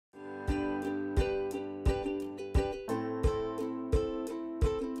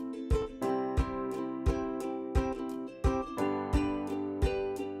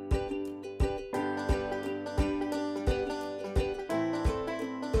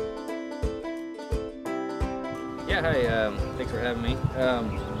Yeah, hi, thanks for having me.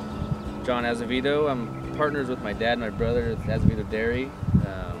 John Azevedo. I'm partners with my dad and my brother at Azevedo Dairy.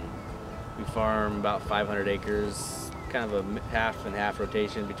 We farm about 500 acres, kind of a half and half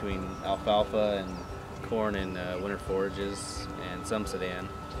rotation between alfalfa and corn and winter forages and some sedan.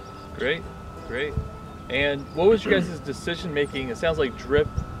 Great, great. And what was your guys' decision making? It sounds like drip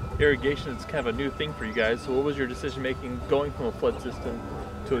irrigation is kind of a new thing for you guys. So what was your decision making going from a flood system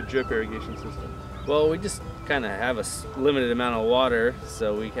to a drip irrigation system? Well, we just kind of have a limited amount of water,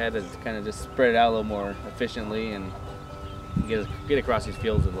 so we had to kind of just spread it out a little more efficiently and get across these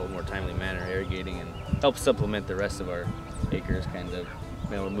fields in a little more timely manner, irrigating, and help supplement the rest of our acres, kind of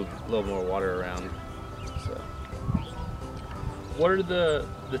be able to move a little more water around. So, what are the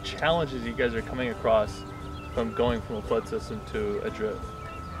challenges you guys are coming across from going from a flood system to a drip?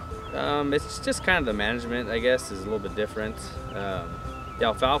 It's just kind of the management, I guess, is a little bit different. The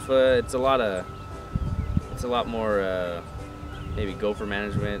alfalfa, it's a lot more maybe gopher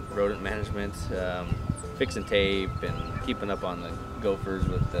management, rodent management, fixing tape and keeping up on the gophers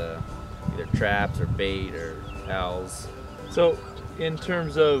with either traps or bait or owls. So in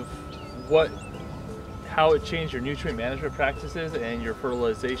terms of how it changed your nutrient management practices and your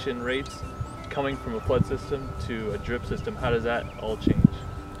fertilization rates coming from a flood system to a drip system, how does that all change?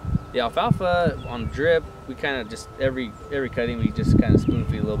 The alfalfa on drip, we kind of just every cutting we just kind of spoon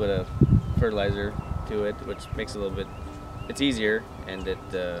feed a little bit of fertilizer to it, which makes it a little bit, it's easier and it's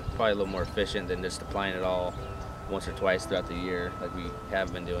probably a little more efficient than just applying it all once or twice throughout the year like we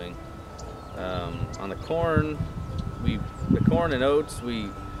have been doing. On the corn, and oats,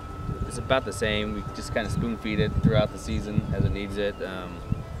 it's about the same. We just kind of spoon feed it throughout the season as it needs it.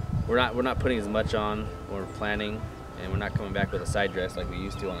 We're not putting as much on when we're planting, and we're not coming back with a side dress like we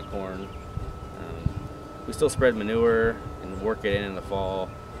used to on the corn. We still spread manure and work it in the fall,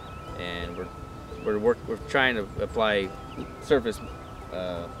 and we're trying to apply surface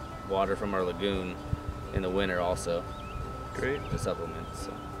water from our lagoon in the winter also. Great. To supplement.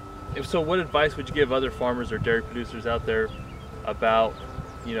 So. If so, what advice would you give other farmers or dairy producers out there about,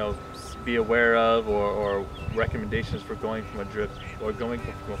 be aware of or recommendations for going from a drip or going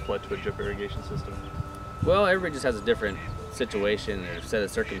from a flood to a drip irrigation system? Well, everybody just has a different situation or set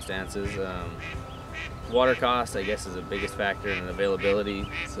of circumstances. Water cost, I guess, is the biggest factor, and availability.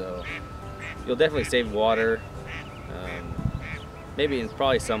 So you'll definitely save water, maybe and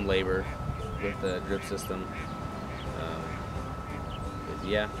probably some labor with the drip system.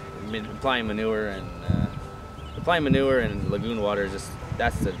 Yeah, applying manure and lagoon water is just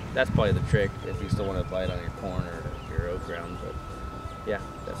that's probably the trick if you still want to apply it on your corn or your oat ground. But yeah,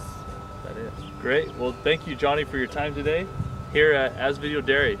 that's about it. Great. Well, thank you, Johnny, for your time today here at Azevedo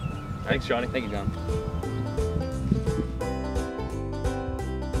Dairy. Thanks, Johnny. Thank you, John.